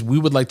always, we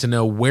would like to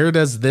know, where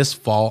does this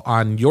fall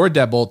on your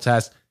deadbolt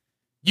test?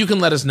 You can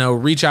let us know.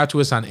 Reach out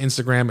to us on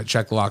Instagram at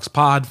Check the Locks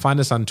Pod.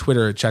 Find us on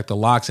Twitter at Check the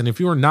Locks. And if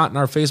you are not in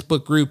our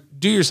Facebook group,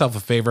 do yourself a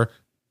favor.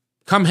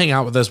 come hang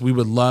out with us. We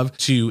would love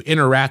to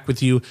interact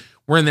with you.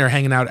 We're in there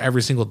hanging out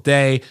every single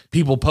day,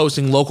 people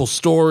posting local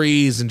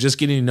stories and just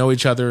getting to know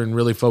each other and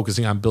really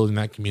focusing on building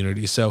that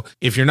community. So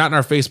if you're not in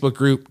our Facebook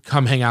group,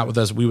 come hang out with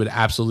us. We would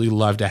absolutely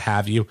love to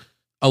have you.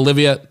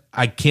 Olivia,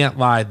 I can't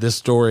lie. This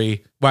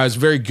story, well, it was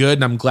very good,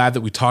 and I'm glad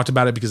that we talked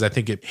about it because I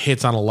think it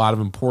hits on a lot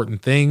of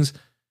important things.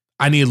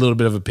 I need a little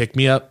bit of a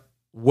pick-me-up.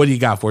 What do you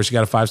got for us? You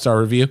got a 5-star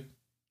review?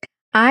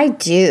 I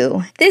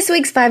do. This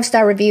week's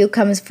 5-star review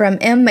comes from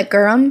M.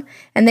 McGurrum,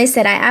 and they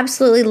said, I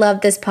absolutely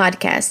love this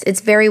podcast.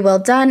 It's very well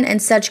done and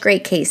such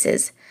great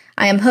cases.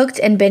 I am hooked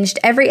and binged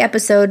every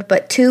episode,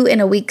 but 2 in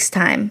a week's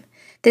time.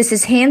 This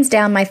is hands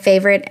down my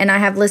favorite, and I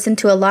have listened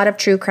to a lot of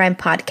true crime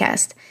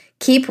podcasts.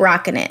 Keep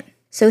rocking it.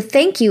 So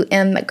thank you,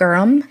 M.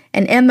 McGurrum.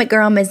 And M.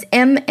 McGurrum is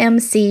MMCGUIRM,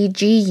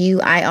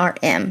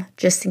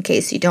 just in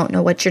case you don't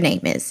know what your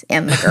name is,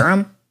 M.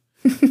 McGurrum.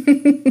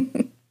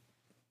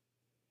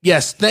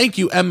 Yes, thank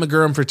you, M.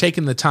 McGurrum, for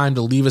taking the time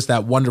to leave us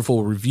that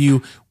wonderful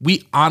review.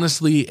 We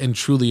honestly and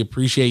truly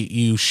appreciate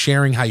you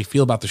sharing how you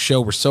feel about the show.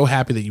 We're so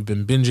happy that you've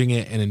been binging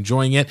it and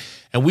enjoying it,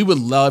 and we would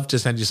love to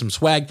send you some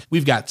swag.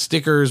 We've got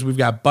stickers, we've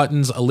got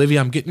buttons.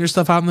 Olivia, I'm getting your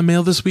stuff out in the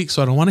mail this week,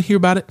 so I don't want to hear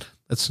about it.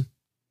 That's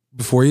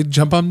before you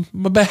jump on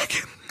my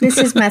back. This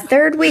is my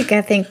 3rd week,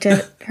 I think,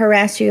 to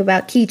harass you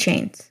about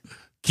keychains.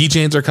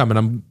 Keychains are coming.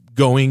 I'm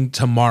going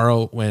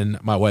tomorrow when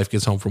my wife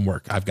gets home from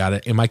work. I've got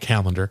it in my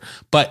calendar.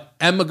 But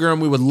M.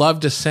 McGurrum, we would love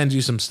to send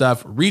you some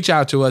stuff. Reach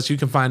out to us. You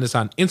can find us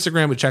on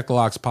Instagram at Check the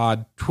Locks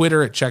Pod,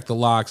 Twitter at Check the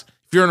Locks.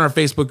 If you're in our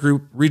Facebook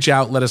group, reach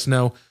out, let us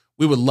know.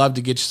 We would love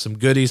to get you some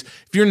goodies.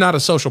 If you're not a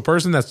social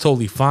person, that's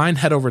totally fine.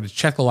 Head over to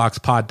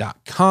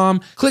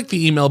checkthelockspod.com, click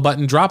the email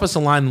button, drop us a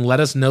line, and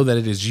let us know that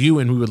it is you,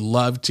 and we would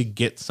love to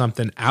get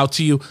something out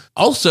to you.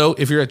 Also,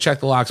 if you're at Check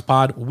the Locks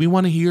Pod, we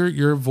want to hear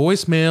your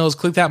voicemails.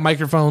 Click that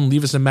microphone,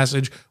 leave us a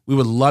message. We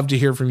would love to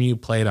hear from you,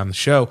 play it on the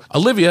show.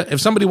 Olivia, if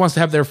somebody wants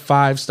to have their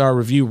 5-star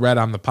review read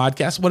on the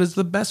podcast, what is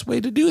the best way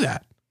to do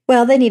that?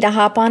 Well, they need to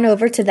hop on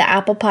over to the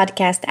Apple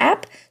Podcast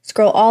app,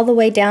 scroll all the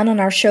way down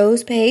on our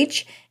shows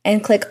page,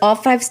 and click all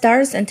 5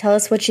 stars and tell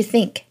us what you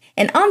think.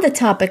 And on the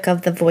topic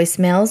of the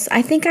voicemails,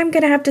 I think I'm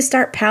going to have to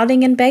start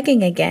pouting and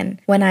begging again.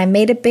 When I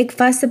made a big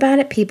fuss about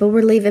it, people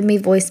were leaving me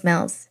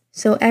voicemails.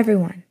 So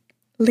everyone,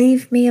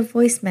 leave me a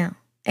voicemail.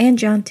 And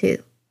John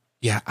too.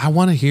 Yeah, I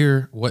want to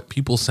hear what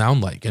people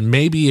sound like. And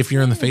maybe if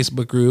you're in the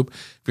Facebook group,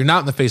 if you're not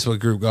in the Facebook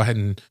group, go ahead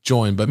and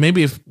join. But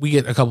maybe if we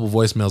get a couple of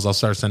voicemails, I'll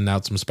start sending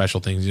out some special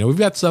things. You know, we've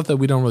got stuff that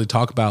we don't really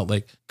talk about,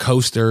 like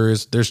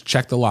coasters. There's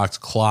Check the Locks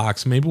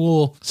clocks. Maybe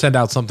we'll send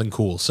out something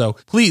cool. So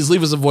please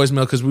leave us a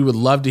voicemail because we would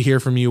love to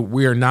hear from you.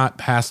 We are not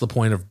past the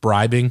point of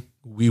bribing.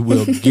 We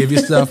will give you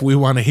stuff. We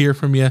want to hear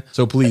from you.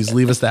 So please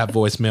leave us that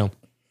voicemail.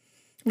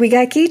 We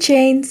got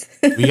keychains.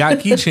 We got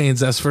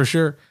keychains, that's for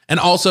sure. And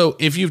also,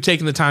 if you've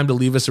taken the time to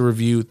leave us a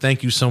review,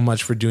 thank you so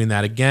much for doing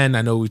that again.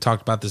 I know we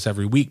talked about this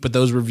every week, but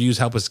those reviews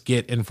help us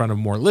get in front of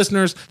more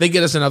listeners. They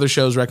get us in other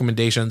shows'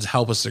 recommendations,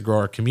 help us to grow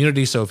our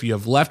community. So if you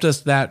have left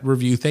us that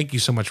review, thank you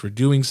so much for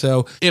doing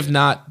so. If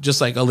not, just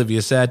like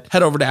Olivia said,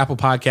 head over to Apple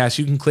Podcasts.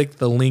 You can click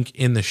the link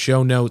in the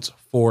show notes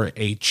for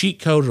a cheat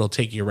code. It'll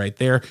take you right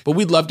there. But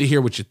we'd love to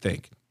hear what you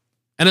think.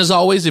 And as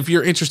always, if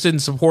you're interested in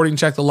supporting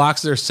Check the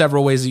Locks, there are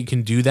several ways that you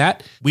can do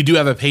that. We do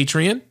have a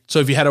Patreon. So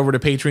if you head over to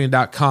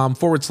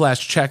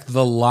patreon.com/Check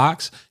the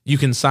Locks, you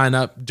can sign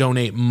up,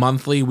 donate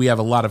monthly. We have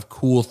a lot of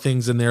cool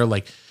things in there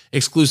like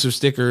exclusive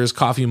stickers,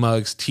 coffee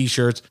mugs,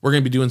 t-shirts. We're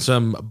going to be doing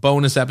some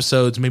bonus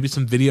episodes, maybe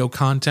some video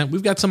content.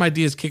 We've got some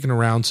ideas kicking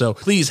around. So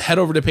please head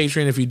over to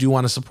Patreon if you do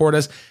want to support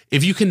us.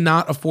 If you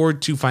cannot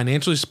afford to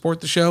financially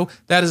support the show,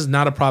 that is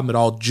not a problem at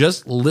all.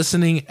 Just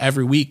listening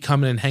every week,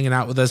 coming and hanging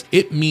out with us,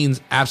 it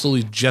means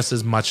absolutely just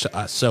as much to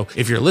us. So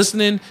if you're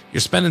listening,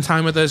 you're spending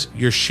time with us,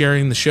 you're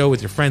sharing the show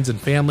with your friends and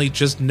family,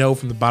 just know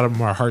from the bottom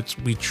of our hearts,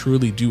 we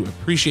truly do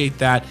appreciate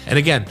that. And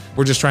again,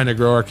 we're just trying to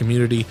grow our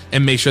community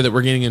and make sure that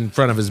we're getting in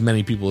front of as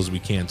many people as we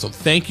can. So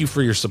thank you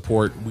for your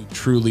support. We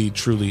truly,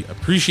 truly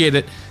appreciate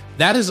it.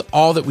 That is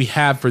all that we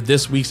have for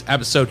this week's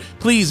episode.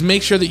 Please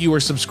make sure that you are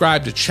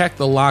subscribed to Check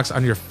the Locks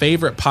on your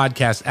favorite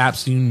podcast app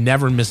so you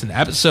never miss an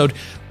episode.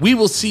 We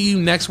will see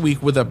you next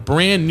week with a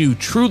brand new,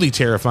 truly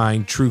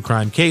terrifying true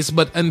crime case.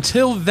 But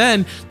until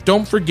then,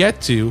 don't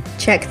forget to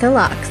check the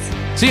locks.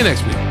 See you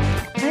next week.